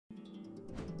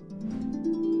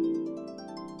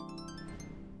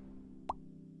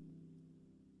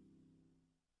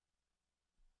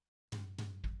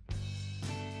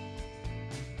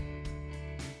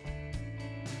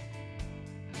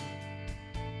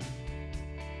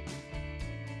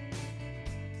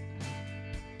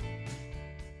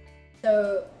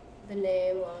So the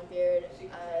name Longbeard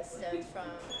stems from,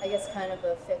 I guess, kind of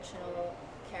a fictional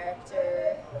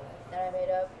character that I made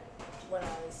up when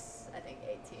I was, I think,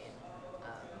 18.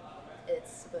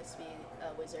 It's supposed to be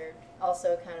a wizard,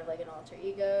 also kind of like an alter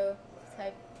ego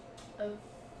type of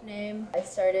name. I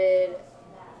started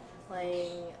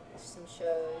playing some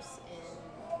shows in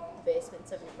the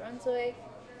basements of New Brunswick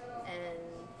and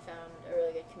found a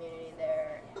really good community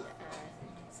there. And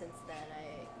since then,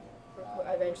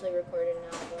 I eventually recorded an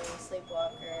album,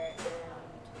 Sleepwalker,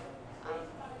 and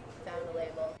found a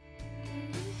label.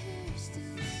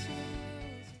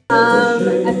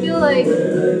 I feel like,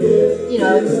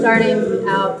 starting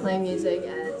out playing music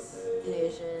as an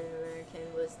Asian American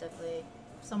was definitely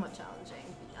somewhat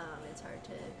challenging. It's hard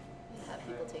to have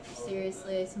people take you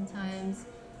seriously sometimes.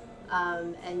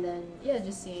 And then,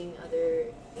 just seeing other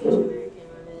Asian American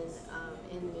women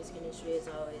in the music industry is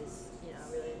always,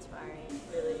 really inspiring,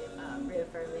 really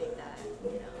reaffirming that,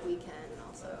 we can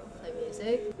also play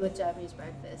music. With Japanese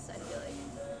Breakfast, I feel like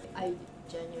I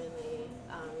genuinely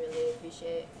really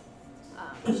appreciate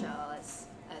Michelle as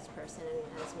a person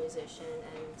and as a musician,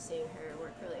 and seeing her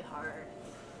work really hard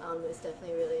was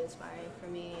definitely really inspiring for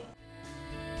me.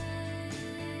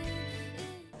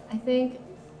 I think,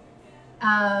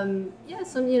 I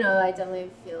definitely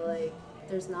feel like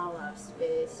there's not a lot of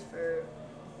space for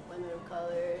women of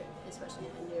color, especially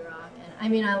in indie rock. And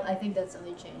I think that's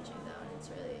only changing though, and it's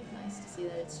really nice to see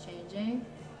that it's changing.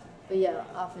 But yeah,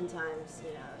 oftentimes,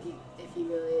 if you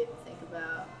really think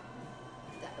about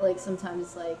that, like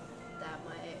sometimes like that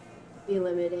might be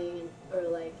limiting or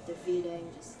like defeating,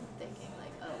 just thinking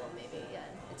like, oh well, maybe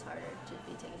it's harder to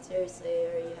be taken seriously,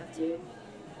 or you have to,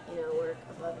 work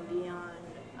above and beyond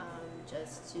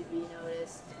just to be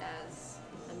noticed as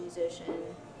a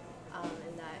musician,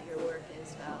 and that your work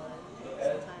is valid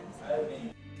sometimes.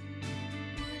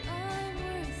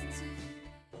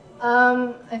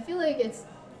 I feel like it's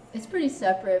pretty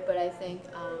separate, but I think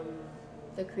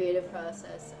the creative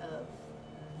process of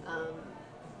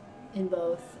in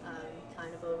both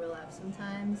kind of overlap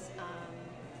sometimes.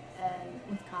 And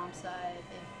with comp sci, I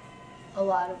think a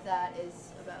lot of that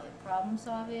is about like problem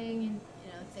solving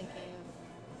and thinking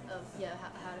of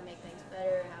how to make things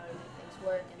better, how to make things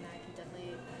work, and that can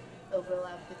definitely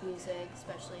overlap with music,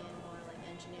 especially in more like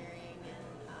engineering and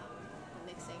the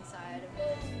mixing side of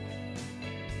it.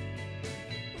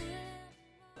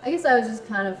 I guess I was just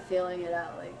kind of feeling it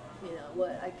out, like,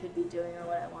 what I could be doing or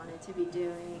what I wanted to be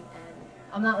doing, and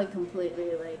I'm not like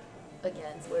completely like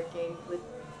against working with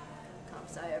comp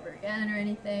sci ever again or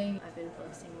anything. I've been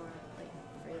focusing more on like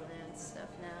freelance stuff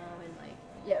now, and like,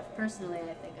 personally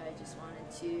I think I just wanted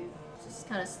to just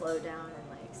kind of slow down and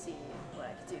like see what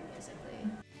I could do musically.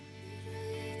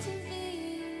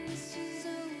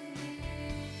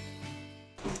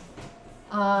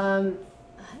 I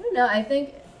don't know,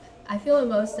 I feel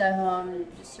most at home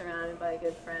just surrounded by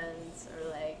good friends,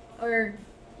 or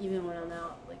even when I'm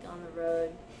out like on the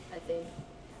road. I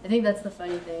think that's the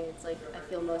funny thing. It's like I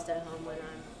feel most at home when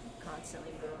I'm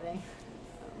constantly moving,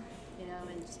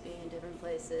 and just being in different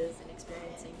places and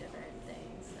experiencing different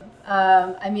things.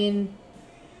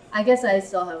 I guess I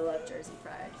still have a lot of Jersey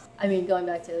pride. Going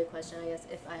back to the question, I guess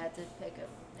if I had to pick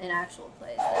an actual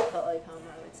place that felt like home,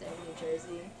 I would say New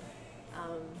Jersey.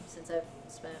 Since I've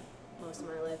spent most of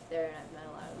my life there, and I've met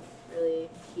a lot of really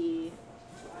key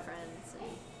friends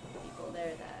and people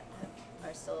there that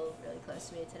are still really close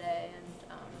to me today, and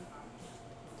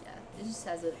it just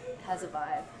has a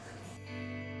vibe.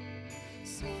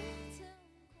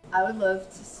 I would love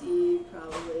to see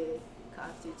probably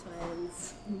Cockatoo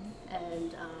Twins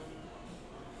and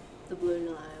the Blue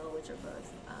Nile, which are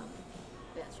both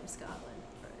bands from Scotland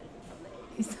from the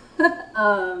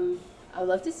 80s. I would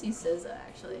love to see SZA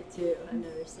actually too. I've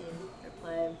never seen her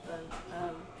play,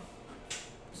 but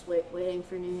just waiting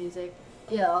for new music.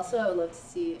 Yeah, also I would love to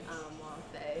see Wong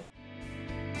Fei.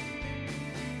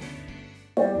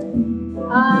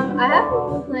 I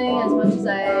haven't been playing as much as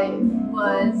I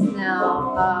was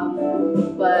now,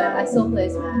 but I still play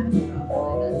Smash.